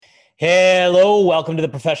Hello, welcome to the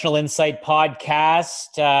Professional Insight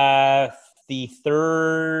Podcast, the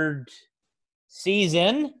third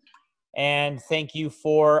season, and thank you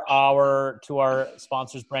to our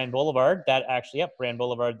sponsors, Brand Boulevard. Brand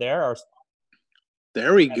Boulevard there.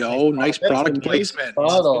 There we go. Nice product placement.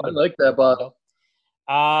 Bottle. I like that bottle.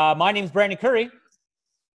 My name's Brandon Curry.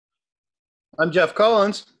 I'm Jeff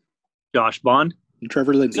Collins. Josh Bond. And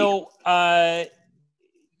Trevor Lindsay. So,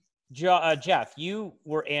 Jeff, you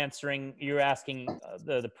were asking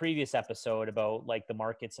the previous episode about like the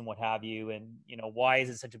markets and what have you, and why is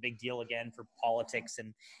it such a big deal again for politics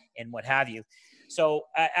and what have you. So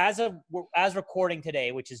as recording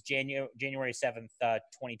today, which is January 7th,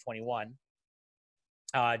 2021,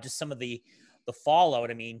 just some of the fallout.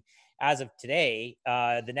 I mean, as of today,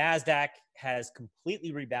 the NASDAQ has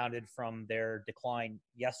completely rebounded from their decline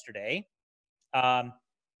yesterday.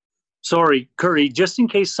 Sorry, Curry, just in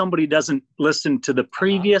case somebody doesn't listen to the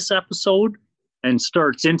previous episode and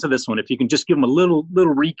starts into this one, if you can just give them a little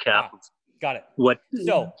recap. Got it.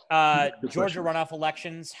 So, Georgia runoff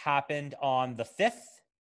elections happened on the 5th.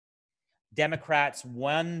 Democrats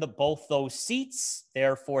won both those seats.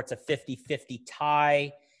 Therefore, it's a 50-50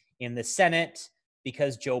 tie in the Senate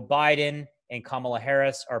because Joe Biden and Kamala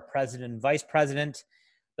Harris are president and vice president.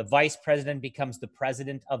 The vice president becomes the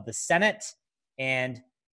president of the Senate and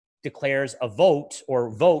declares a vote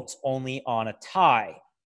or votes only on a tie.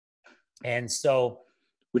 And so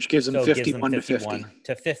which gives them 51 to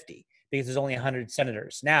 50 because there's only 100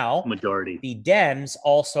 senators. Now, majority. The Dems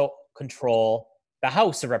also control the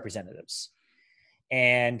House of Representatives.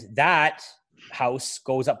 And that house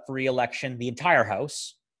goes up for re-election. The entire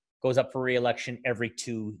house goes up for re-election every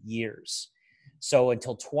 2 years. So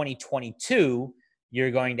until 2022,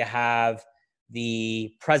 you're going to have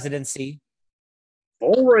the presidency,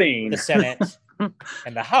 boring, the Senate,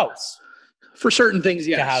 and the House. For certain things,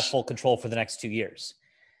 yes. To have full control for the next 2 years.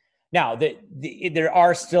 Now, there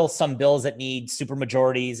are still some bills that need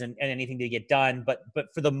supermajorities and anything to get done, but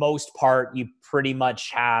for the most part, you pretty much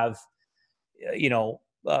have, they're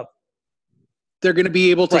going to be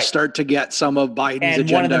able to start to get some of Biden's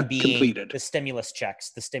agenda one of them being completed. The stimulus checks,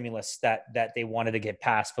 the stimulus that they wanted to get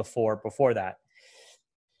passed before that.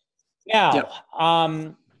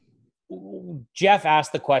 Now, Jeff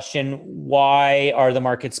asked the question, why are the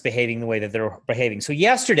markets behaving the way that they're behaving? So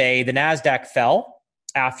yesterday, the NASDAQ fell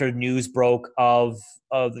after news broke of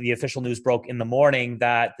the official news broke in the morning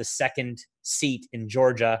that the second seat in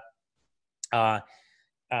Georgia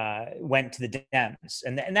went to the Dems.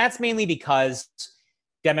 And that's mainly because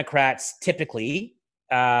Democrats typically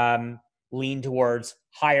lean towards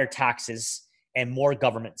higher taxes and more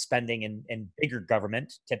government spending and bigger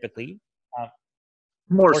government typically.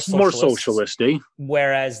 More socialist, eh?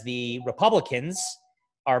 Whereas the Republicans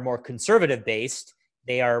are more conservative based.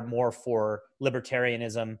 They are more for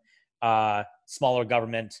libertarianism, smaller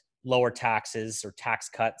government, lower taxes or tax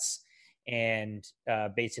cuts, and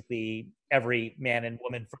basically every man and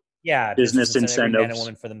woman business incentives, every man and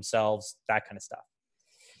woman for themselves, that kind of stuff.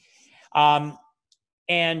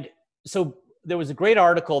 And so there was a great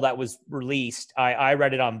article that was released. I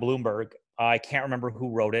read it on Bloomberg. I can't remember who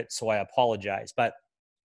wrote it, so I apologize, but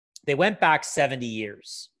they went back 70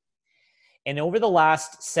 years. And over the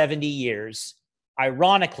last 70 years,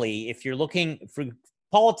 ironically, if you're looking for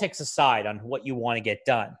politics aside on what you want to get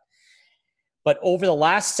done, but over the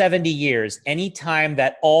last 70 years, any time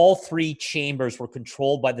that all three chambers were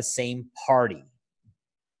controlled by the same party,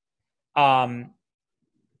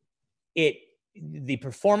 the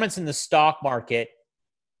performance in the stock market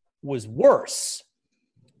was worse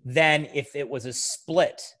than if it was a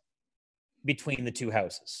split between the two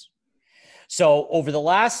houses. So over the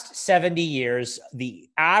last 70 years, the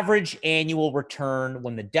average annual return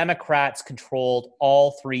when the Democrats controlled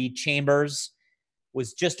all three chambers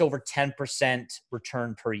was just over 10%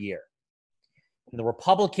 return per year. When the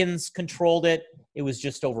Republicans controlled it, it was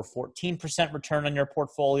just over 14% return on your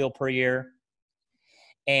portfolio per year.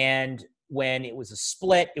 And when it was a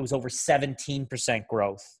split, it was over 17%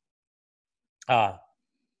 growth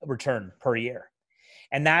return per year.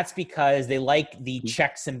 And that's because they like the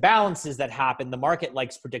checks and balances that happen. The market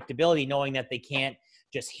likes predictability, knowing that they can't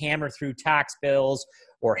just hammer through tax bills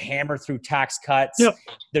or hammer through tax cuts. Yep.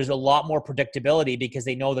 There's a lot more predictability because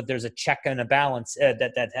they know that there's a check and a balance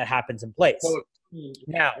that happens in place.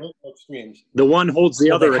 Now, the one holds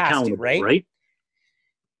the other accountable, right?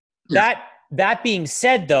 That being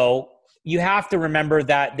said, though, you have to remember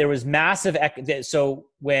that there was massive. So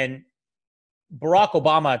when Barack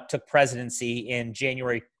Obama took presidency in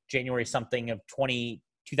January something of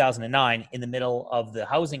 2009 in the middle of the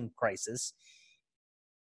housing crisis.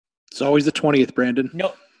 It's always the 20th, Brandon.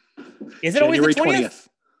 No, Is it always the 20th?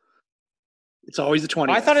 It's always the 20th.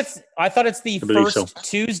 I thought it's the first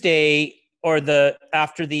Tuesday or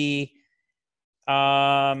after the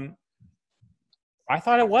I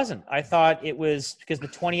thought it wasn't. I thought it was because the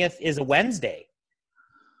 20th is a Wednesday.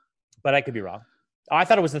 But I could be wrong. I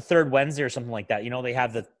thought it was the third Wednesday or something like that. You know, they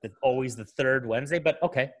have always the third Wednesday, but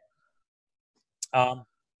okay. I'm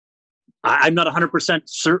not 100%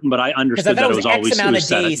 certain, but I understood that it was always X amount of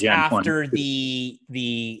set at days Jan after 20.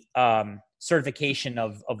 the certification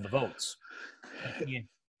of the votes. Yeah.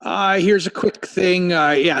 Here's a quick thing.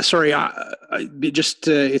 It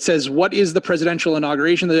says, what is the presidential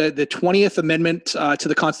inauguration? The 20th Amendment to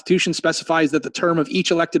the Constitution specifies that the term of each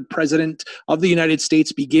elected president of the United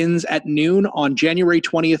States begins at noon on January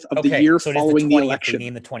 20th of the year following the election. They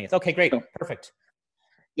name the 20th. Okay, great. Perfect.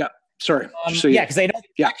 Yeah. Sorry. Because I know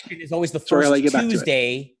the election is always the first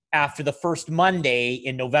Tuesday after the first Monday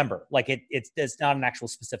in November. Like it's not an actual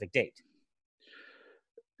specific date.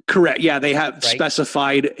 Correct. Yeah, they have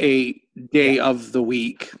specified a day of the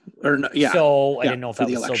week. So I didn't know if that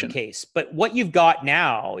was still the case. But what you've got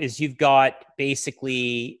now is you've got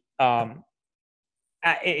basically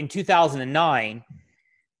in 2009,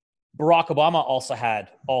 Barack Obama also had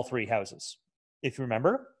all three houses, if you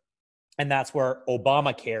remember. And that's where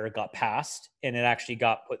Obamacare got passed and it actually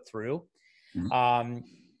got put through. Mm-hmm.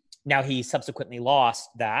 Now he subsequently lost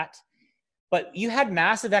that. But you had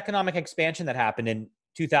massive economic expansion that happened in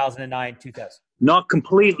 2009, 2000. Not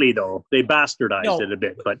completely, though. They bastardized it a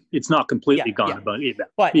bit, but it's not completely gone.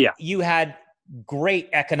 But you had great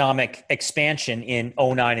economic expansion in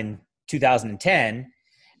 2009 and 2010,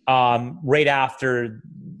 right after,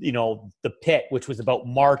 the pit, which was about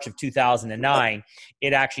March of 2009.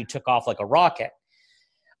 It actually took off like a rocket.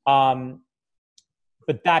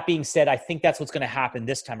 But that being said, I think that's what's going to happen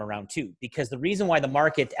this time around too, because the reason why the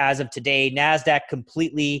market as of today, NASDAQ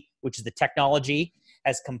completely, which is the technology,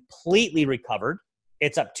 has completely recovered.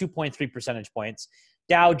 It's up 2.3 percentage points.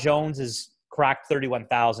 Dow Jones has cracked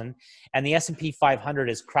 31,000 and the S&P 500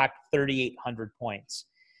 has cracked 3,800 points,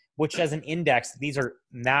 which as an index, these are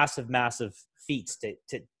massive, massive feats to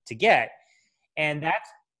get. And that's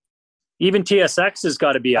even TSX has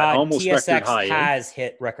got to be at almost record high. TSX has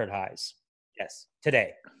hit record highs. Yes.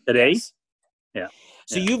 Today? Yes. Yeah.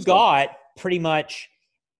 So you've got pretty much,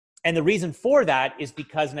 and the reason for that is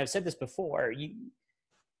because, and I've said this before,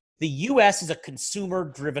 the U.S. is a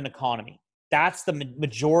consumer-driven economy. That's the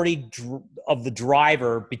majority of the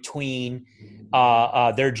driver between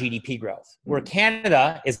their GDP growth, where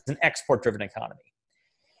Canada is an export-driven economy.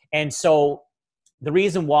 And so the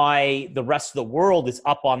reason why the rest of the world is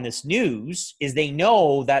up on this news is they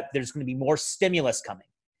know that there's going to be more stimulus coming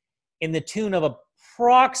in the tune of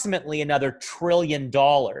approximately another $1 trillion,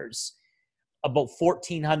 about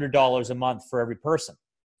 $1,400 a month for every person.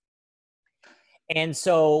 And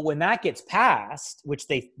so when that gets passed, which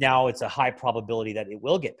now it's a high probability that it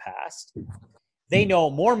will get passed, they know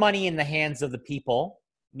more money in the hands of the people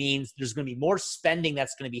means there's going to be more spending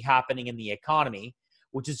that's going to be happening in the economy,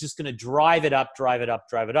 which is just going to drive it up.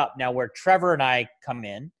 Now, where Trevor and I come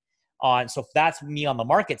in on, so that's me on the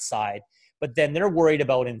market side, but then they're worried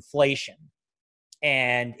about inflation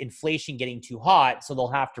and inflation getting too hot, so they'll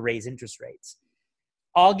have to raise interest rates.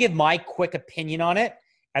 I'll give my quick opinion on it.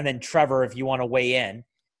 And then Trevor, if you want to weigh in,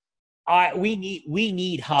 we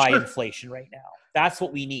need high inflation right now. That's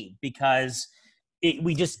what we need, because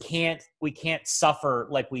we can't suffer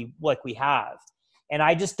like we have. And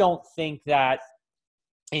I just don't think that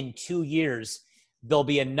in 2 years there'll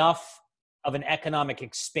be enough of an economic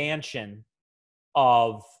expansion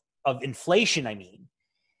of inflation. I mean,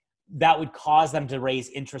 that would cause them to raise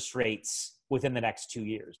interest rates within the next 2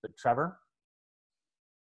 years. But Trevor?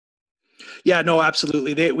 Yeah, no,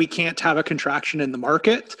 absolutely. We can't have a contraction in the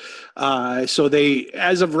market. So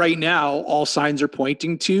as of right now, all signs are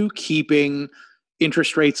pointing to keeping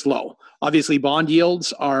interest rates low. Obviously, bond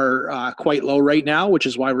yields are quite low right now, which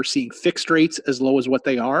is why we're seeing fixed rates as low as what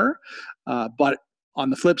they are. But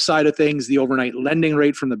on the flip side of things, the overnight lending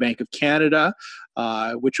rate from the Bank of Canada,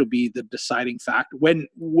 which will be the deciding fact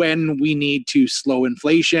when we need to slow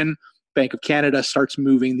inflation, Bank of Canada starts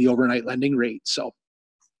moving the overnight lending rate. So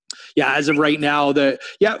yeah, as of right now,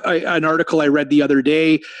 an article I read the other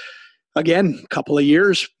day, again, a couple of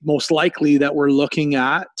years, most likely that we're looking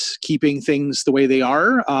at keeping things the way they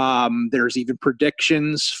are. There's even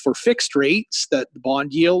predictions for fixed rates that the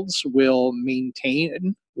bond yields will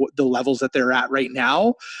maintain the levels that they're at right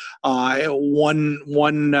now.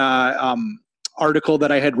 One article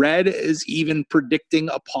that I had read is even predicting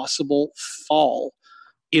a possible fall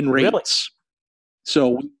in rates. Really?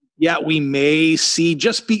 So yeah, we may see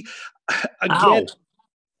again.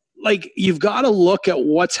 like you've got to look at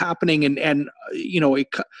what's happening and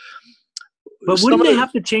But wouldn't they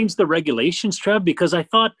have to change the regulations, Trev? Because I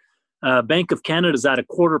thought Bank of Canada is at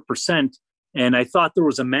 0.25%, and I thought there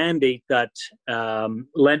was a mandate that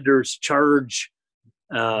lenders charge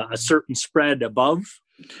a certain spread above.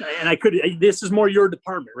 And I could. This is more your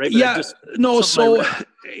department, right? But yeah. No. So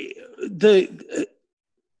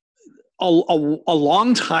a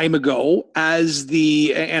long time ago,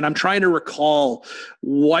 and I'm trying to recall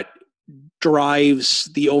what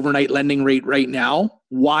drives the overnight lending rate right now,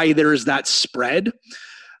 why there's that spread.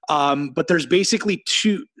 But there's basically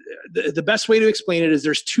the best way to explain it is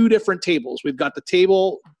there's two different tables. We've got the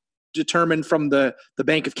table determined from the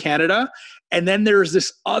Bank of Canada, and then there's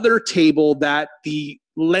this other table that the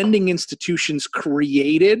lending institutions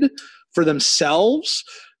created for themselves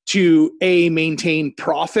to maintain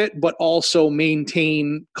profit, but also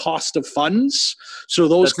maintain cost of funds. So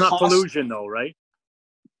those that's not collusion, though, right?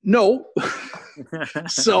 No.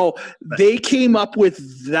 So they came up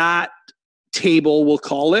with that table, we'll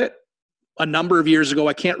call it, a number of years ago.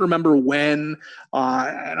 I can't remember when,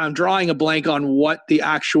 and I'm drawing a blank on what the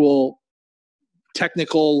actual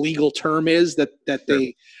technical legal term is that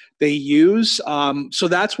they use. So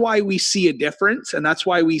that's why we see a difference. And that's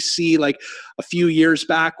why we see, like, a few years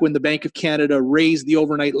back when the Bank of Canada raised the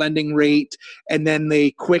overnight lending rate, and then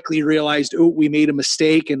they quickly realized, oh, we made a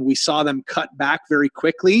mistake, and we saw them cut back very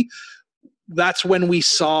quickly. That's when we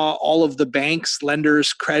saw all of the banks,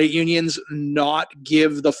 lenders, credit unions not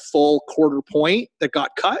give the full quarter point that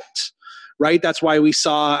got cut. Right? That's why we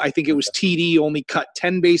saw, I think it was TD only cut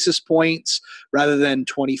 10 basis points rather than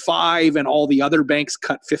 25, and all the other banks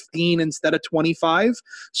cut 15 instead of 25.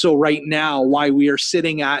 So right now, why we are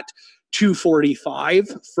sitting at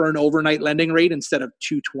 245 for an overnight lending rate instead of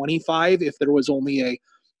 225 if there was only a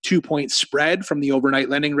 2-point spread from the overnight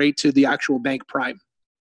lending rate to the actual bank prime.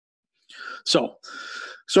 So,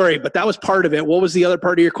 sorry, but that was part of it. What was the other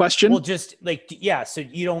part of your question? Well, just like, yeah, so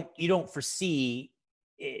you don't foresee,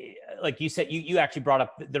 like you said, you actually brought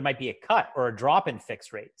up there might be a cut or a drop in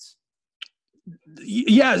fixed rates.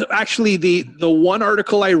 Yeah, actually, the one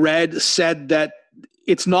article I read said that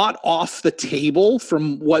it's not off the table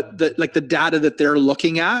from what the data that they're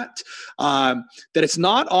looking at, that it's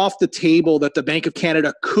not off the table that the Bank of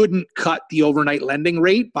Canada couldn't cut the overnight lending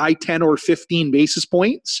rate by 10 or 15 basis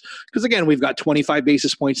points. Because again, we've got 25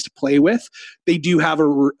 basis points to play with. They do have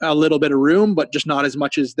a little bit of room, but just not as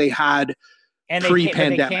much as they had and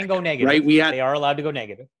pre-pandemic. They can go negative, right? They are allowed to go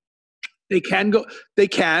negative. They can go. They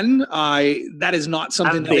can. That is not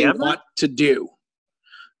something that they want to do.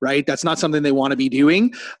 Right? That's not something they want to be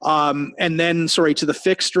doing. And then, to the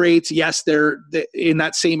fixed rates, yes, in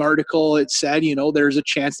that same article, it said, there's a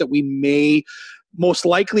chance that most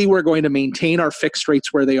likely we're going to maintain our fixed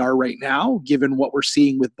rates where they are right now, given what we're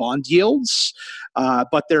seeing with bond yields.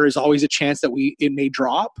 But there is always a chance that it may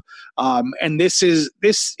drop. And this is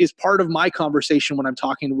part of my conversation when I'm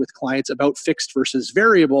talking with clients about fixed versus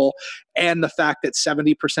variable, and the fact that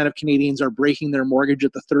 70% of Canadians are breaking their mortgage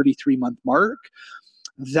at the 33-month mark.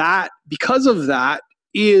 That, because of that,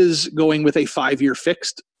 is going with a 5-year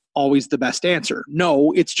fixed always the best answer?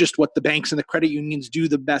 No, it's just what the banks and the credit unions do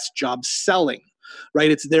the best job selling,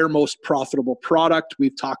 right? It's their most profitable product.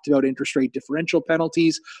 We've talked about interest rate differential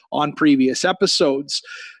penalties on previous episodes.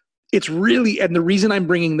 It's really, and the reason I'm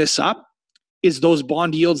bringing this up is those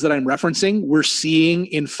bond yields that I'm referencing, we're seeing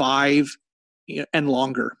in 5 and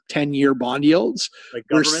longer, 10-year bond yields. Like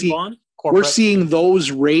government bond? We're seeing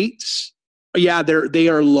those rates. Yeah, they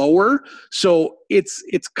are lower. So it's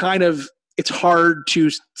hard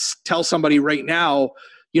to tell somebody right now,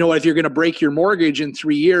 if you're going to break your mortgage in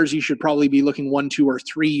 3 years, you should probably be looking 1, 2, or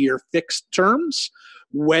 3-year fixed terms,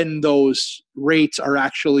 when those rates are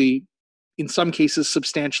actually, in some cases,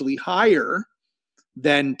 substantially higher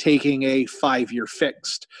than taking a 5-year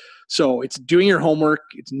fixed. So it's doing your homework.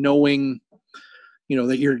 It's knowing,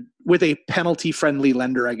 that you're with a penalty-friendly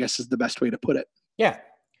lender, I guess is the best way to put it. Yeah.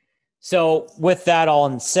 So with that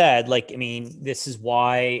all said, this is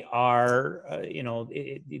why our,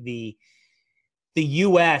 the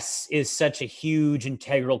U.S. is such a huge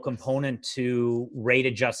integral component to rate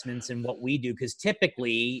adjustments and what we do. Because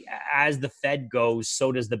typically, as the Fed goes,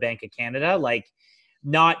 so does the Bank of Canada.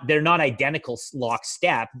 They're not identical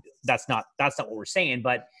lockstep. That's not what we're saying.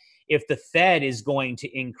 But if the Fed is going to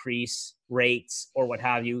increase rates or what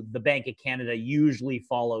have you, the Bank of Canada usually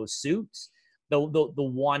follows suit. The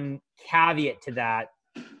one caveat to that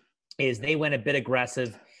is they went a bit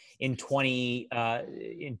aggressive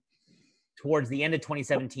towards the end of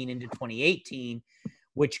 2017 into 2018,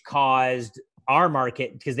 which caused our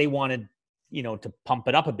market, because they wanted, to pump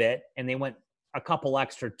it up a bit, and they went a couple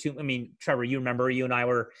extra two. I mean, Trevor, you remember you and I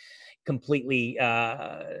were completely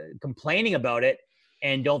complaining about it,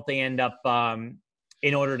 and don't they end up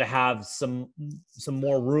in order to have some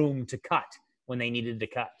more room to cut when they needed to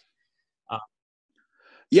cut?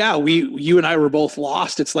 Yeah, you and I were both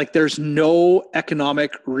lost. It's like there's no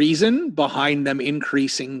economic reason behind them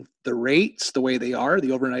increasing the rates the way they are,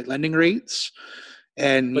 the overnight lending rates.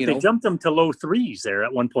 And But they jumped them to low threes there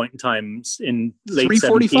at one point in time in late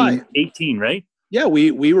 345, 18, right? Yeah,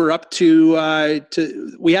 we were up to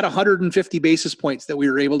we had 150 basis points that we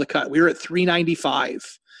were able to cut. We were at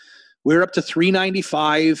 395. We were up to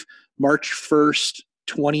 395 March 1st,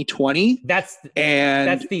 2020. That's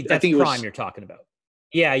I think prime you're talking about.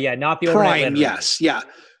 Yeah, not the overnight prime. Yes, yeah.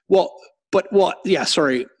 Well, yeah.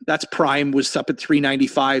 Sorry, that's prime was up at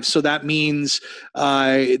 395. So that means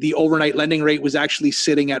the overnight lending rate was actually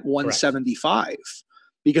sitting at 175. Correct.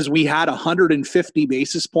 Because we had 150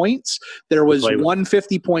 basis points. There was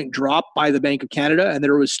 150 point drop by the Bank of Canada, and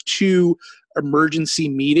there was 2 emergency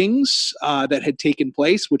meetings that had taken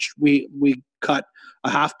place, which we cut a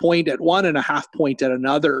half point at one and a half point at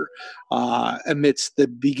another amidst the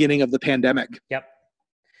beginning of the pandemic. Yep.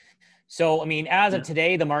 So, I mean, as of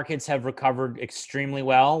today, the markets have recovered extremely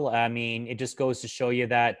well. I mean, it just goes to show you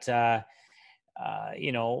that, that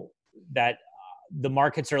the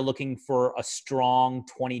markets are looking for a strong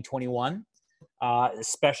 2021,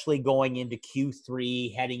 especially going into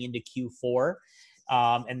Q3, heading into Q4.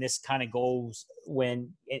 And this kind of goes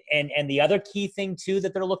when, and the other key thing too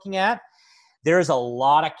that they're looking at, there's a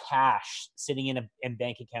lot of cash sitting in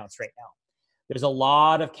bank accounts right now. There's a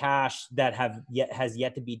lot of cash that has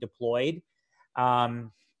yet to be deployed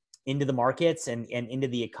into the markets and into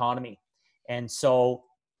the economy. And so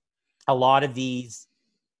a lot of these,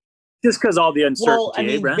 just because all the uncertainty. Well, I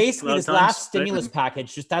mean, basically this last stimulus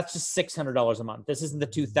package, that's just $600 a month. This isn't the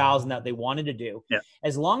 $2,000 that they wanted to do. Yeah.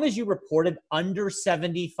 As long as you reported under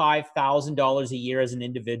 $75,000 a year as an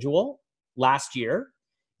individual last year,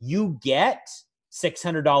 you get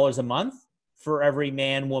 $600 a month for every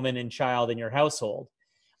man, woman, and child in your household.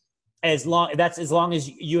 As long as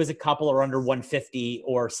you as a couple are under 150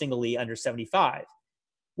 or singly under 75.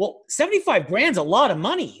 Well, 75 grand's a lot of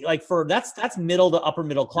money. Like that's middle to upper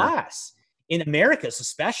middle class in Americas,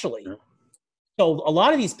 especially. Yeah. So a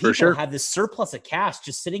lot of these people have this surplus of cash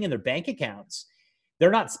just sitting in their bank accounts.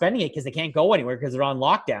 They're not spending it because they can't go anywhere because they're on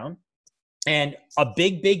lockdown. And a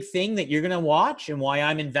big thing that you're going to watch, and why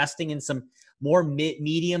I'm investing in some more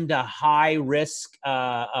medium to high risk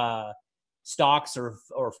stocks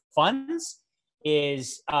or funds,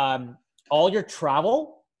 is all your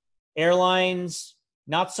travel, airlines,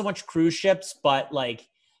 not so much cruise ships, but like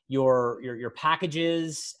your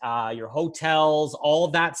packages, your hotels, all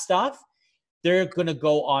of that stuff. They're going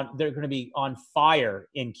to be on fire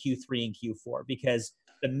in Q3 and Q4, because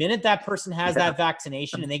the minute that person has that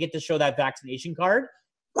vaccination and they get to show that vaccination card,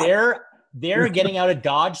 they're getting out of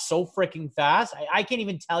Dodge so freaking fast. I can't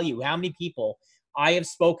even tell you how many people I have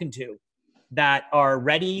spoken to that are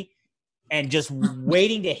ready and just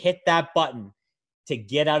waiting to hit that button to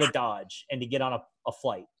get out of Dodge and to get on a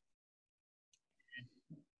flight.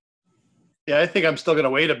 Yeah, I think I'm still going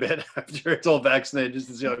to wait a bit after it's all vaccinated just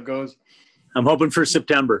to see how it goes. I'm hoping for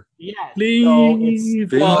September. Yeah. Leave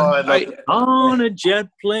on a jet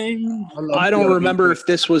plane. I don't remember if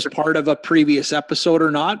this was part of a previous episode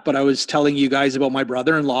or not, but I was telling you guys about my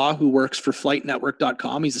brother-in-law who works for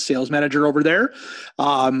flightnetwork.com. He's a sales manager over there.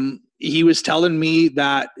 He was telling me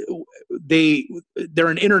that they're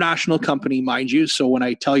an international company, mind you. So when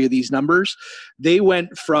I tell you these numbers, they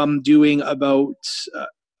went from doing about,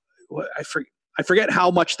 I forget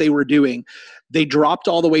how much they were doing. They dropped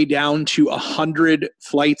all the way down to 100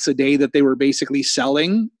 flights a day that they were basically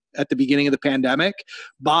selling at the beginning of the pandemic.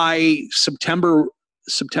 By September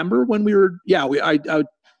when we were, I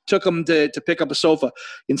took them to pick up a sofa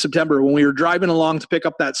in September. When we were driving along to pick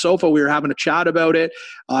up that sofa, we were having a chat about it.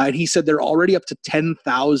 And he said they're already up to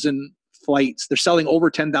 10,000 flights. They're selling over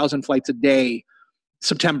 10,000 flights a day,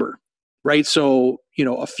 September, right? So,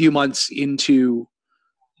 a few months into.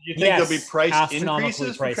 Do you think there'll be price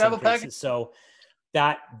increases for travel packages? So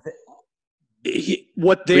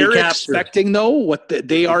what they're expecting, though,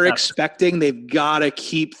 they are expecting, they've got to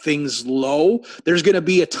keep things low. There's going to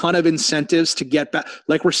be a ton of incentives to get back,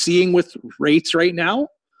 like we're seeing with rates right now.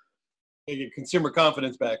 They get consumer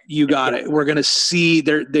confidence back. You got it. We're going to see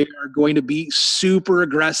they are going to be super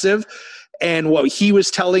aggressive. And what he was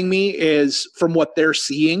telling me is, from what they're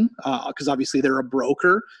seeing, because obviously they're a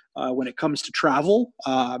broker when it comes to travel,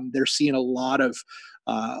 they're seeing a lot of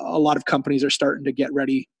companies are starting to get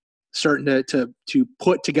ready starting to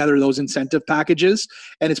put together those incentive packages,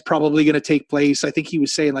 and it's probably going to take place. I think he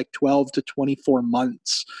was saying like 12 to 24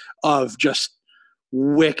 months of just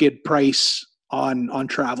wicked price on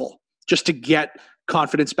travel, just to get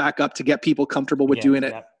confidence back up, to get people comfortable with doing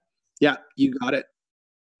it. Yeah, you got it.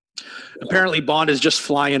 Apparently Bond is just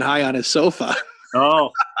flying high on his sofa.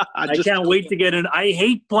 Oh, I can't wait to get in. I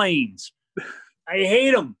hate planes. I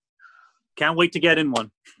hate them. Can't wait to get in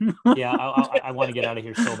one. Yeah, I want to get out of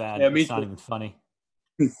here so bad. Yeah, me it's not too. even funny.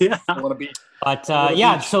 Yeah. I want to be. But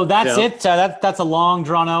so that's it. That's a long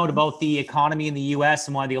drawn out about the economy in the U.S.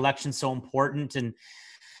 and why the election's so important and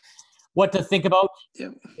what to think about. Yeah.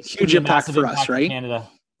 Huge impact for us, right? Canada.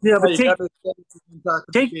 Yeah, but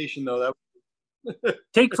Though.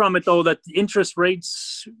 take from it, though, that interest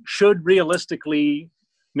rates should realistically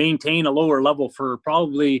maintain a lower level for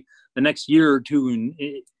probably the next year or two.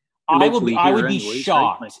 I would be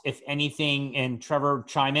shocked, right? If anything, and Trevor,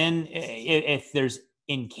 chime in, if there's,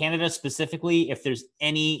 in Canada specifically, if there's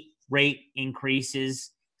any rate increases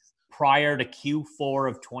prior to Q4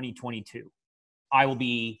 of 2022. I will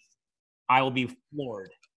be floored.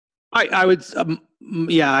 I would,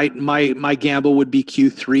 my gamble would be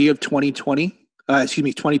Q3 of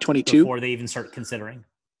 2022. Before they even start considering.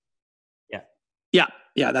 Yeah,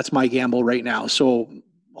 that's my gamble right now. So,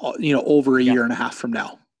 over a year and a half from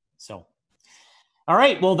now. So, all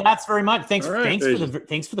right. Well, that's very much. Thanks for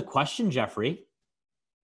the question, Jeffrey.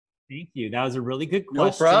 Thank you. That was a really good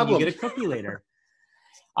question. No problem. You get a cookie later.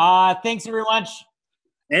 Thanks very much.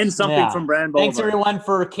 And something from Brand Boulevard. Thanks everyone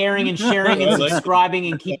for caring and sharing and subscribing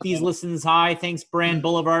and keep these listens high. Thanks Brand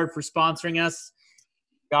Boulevard for sponsoring us.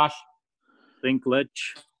 Josh. Think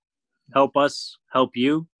Lich. Help us, help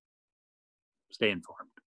you. Stay informed.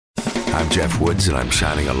 I'm Jeff Woods, and I'm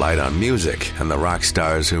shining a light on music and the rock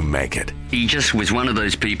stars who make it. He just was one of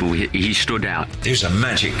those people. He stood out. He was a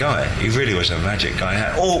magic guy. He really was a magic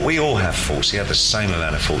guy. We all have faults. He had the same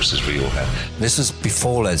amount of faults as we all had. This was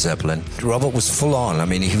before Led Zeppelin. Robert was full on. I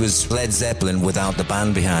mean, he was Led Zeppelin without the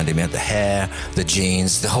band behind him. He had the hair, the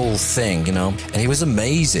jeans, the whole thing, and he was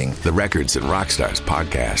amazing. The Records and Rockstars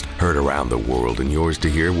podcast, heard around the world and yours to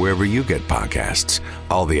hear wherever you get podcasts.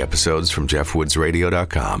 All the episodes from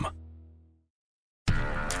jeffwoodsradio.com.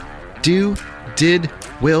 Do, Did,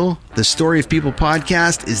 Will, the Story of People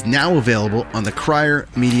podcast is now available on the Crier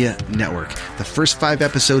Media Network. The first 5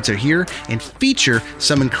 episodes are here and feature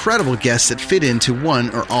some incredible guests that fit into one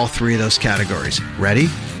or all 3 of those categories. Ready?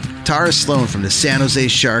 Tara Sloan from the San Jose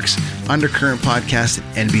Sharks, Undercurrent podcast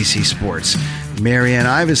at NBC Sports. Marianne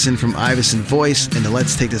Iveson from Iveson Voice and the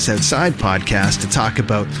Let's Take This Outside podcast to talk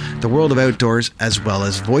about the world of outdoors as well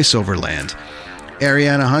as voiceover land.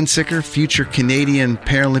 Ariana Hunsicker, future Canadian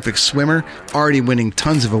Paralympic swimmer, already winning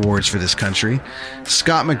tons of awards for this country.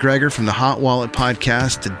 Scott McGregor from the Hot Wallet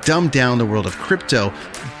podcast to dumb down the world of crypto,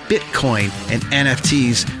 Bitcoin, and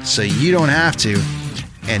NFTs so you don't have to.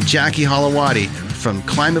 And Jackie Holowati from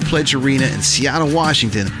Climate Pledge Arena in Seattle,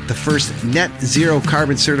 Washington, the first net zero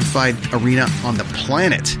carbon certified arena on the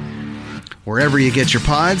planet. Wherever you get your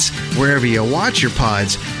pods, wherever you watch your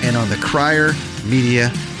pods, and on the Crier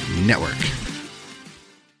Media Network.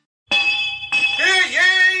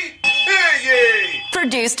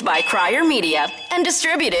 Produced by Crier Media and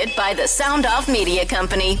distributed by the Sound Off Media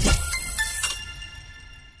Company.